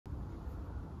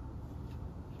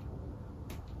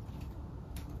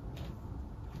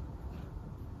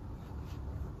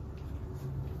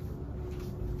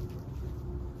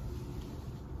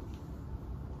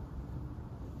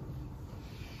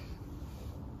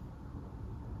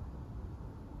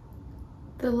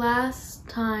The last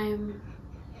time.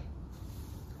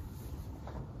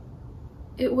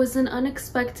 It was an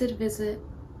unexpected visit.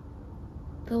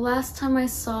 The last time I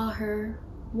saw her,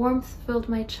 warmth filled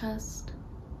my chest.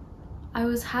 I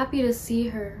was happy to see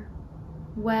her,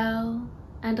 well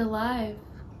and alive.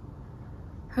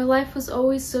 Her life was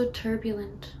always so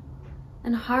turbulent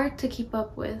and hard to keep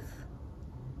up with,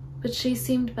 but she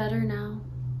seemed better now.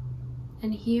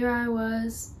 And here I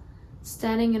was,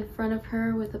 standing in front of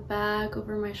her with a bag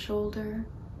over my shoulder.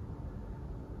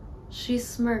 She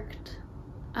smirked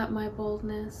at my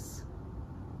boldness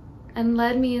and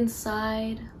led me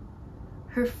inside,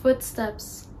 her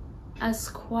footsteps as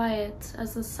quiet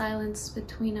as the silence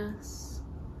between us.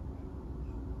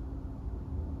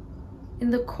 In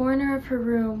the corner of her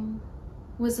room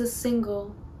was a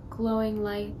single glowing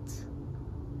light.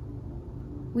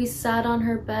 We sat on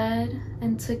her bed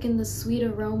and took in the sweet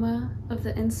aroma of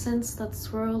the incense that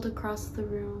swirled across the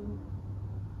room.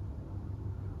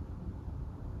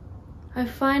 I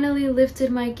finally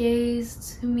lifted my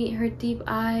gaze to meet her deep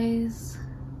eyes,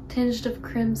 tinged of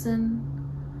crimson,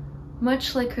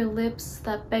 much like her lips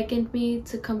that beckoned me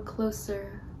to come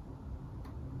closer.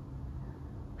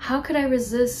 How could I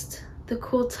resist the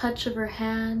cool touch of her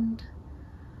hand,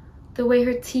 the way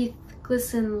her teeth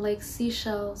glisten like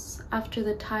seashells after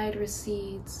the tide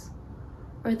recedes,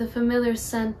 or the familiar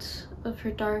scent of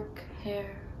her dark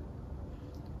hair?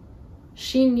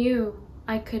 She knew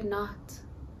I could not,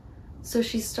 so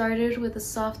she started with a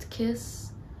soft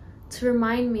kiss to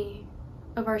remind me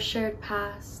of our shared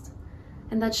past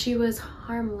and that she was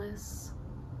harmless.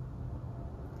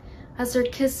 As her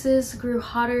kisses grew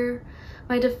hotter,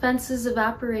 my defenses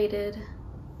evaporated.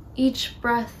 Each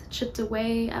breath chipped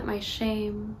away at my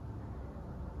shame.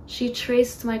 She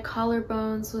traced my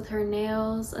collarbones with her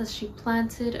nails as she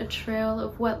planted a trail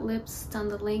of wet lips down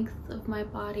the length of my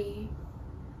body,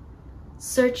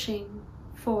 searching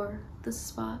for the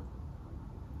spot.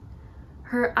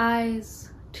 Her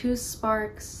eyes, two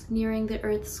sparks nearing the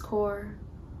earth's core.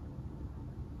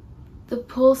 The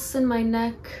pulse in my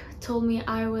neck told me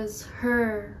I was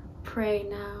her prey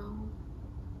now.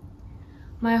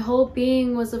 My whole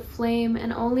being was aflame,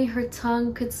 and only her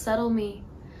tongue could settle me.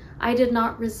 I did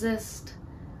not resist.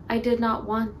 I did not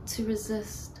want to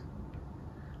resist.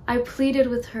 I pleaded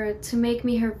with her to make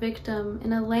me her victim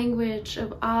in a language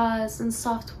of ahs and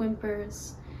soft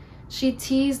whimpers. She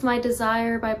teased my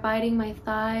desire by biting my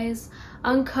thighs,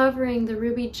 uncovering the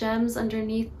ruby gems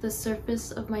underneath the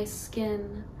surface of my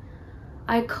skin.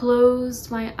 I closed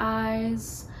my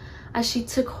eyes as she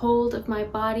took hold of my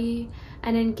body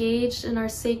and engaged in our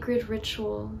sacred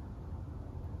ritual.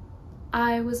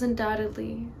 I was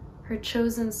undoubtedly her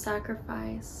chosen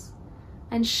sacrifice,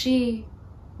 and she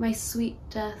my sweet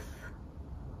death.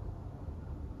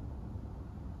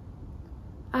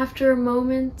 After a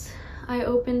moment, I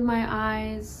opened my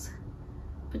eyes,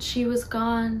 but she was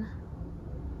gone.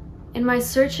 In my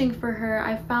searching for her,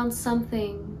 I found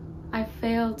something I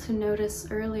failed to notice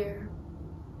earlier.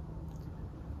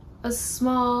 A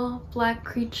small black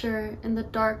creature in the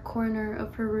dark corner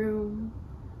of her room.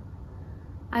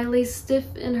 I lay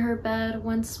stiff in her bed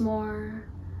once more,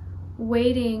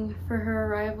 waiting for her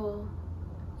arrival,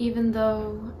 even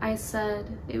though I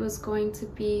said it was going to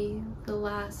be the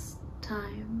last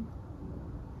time.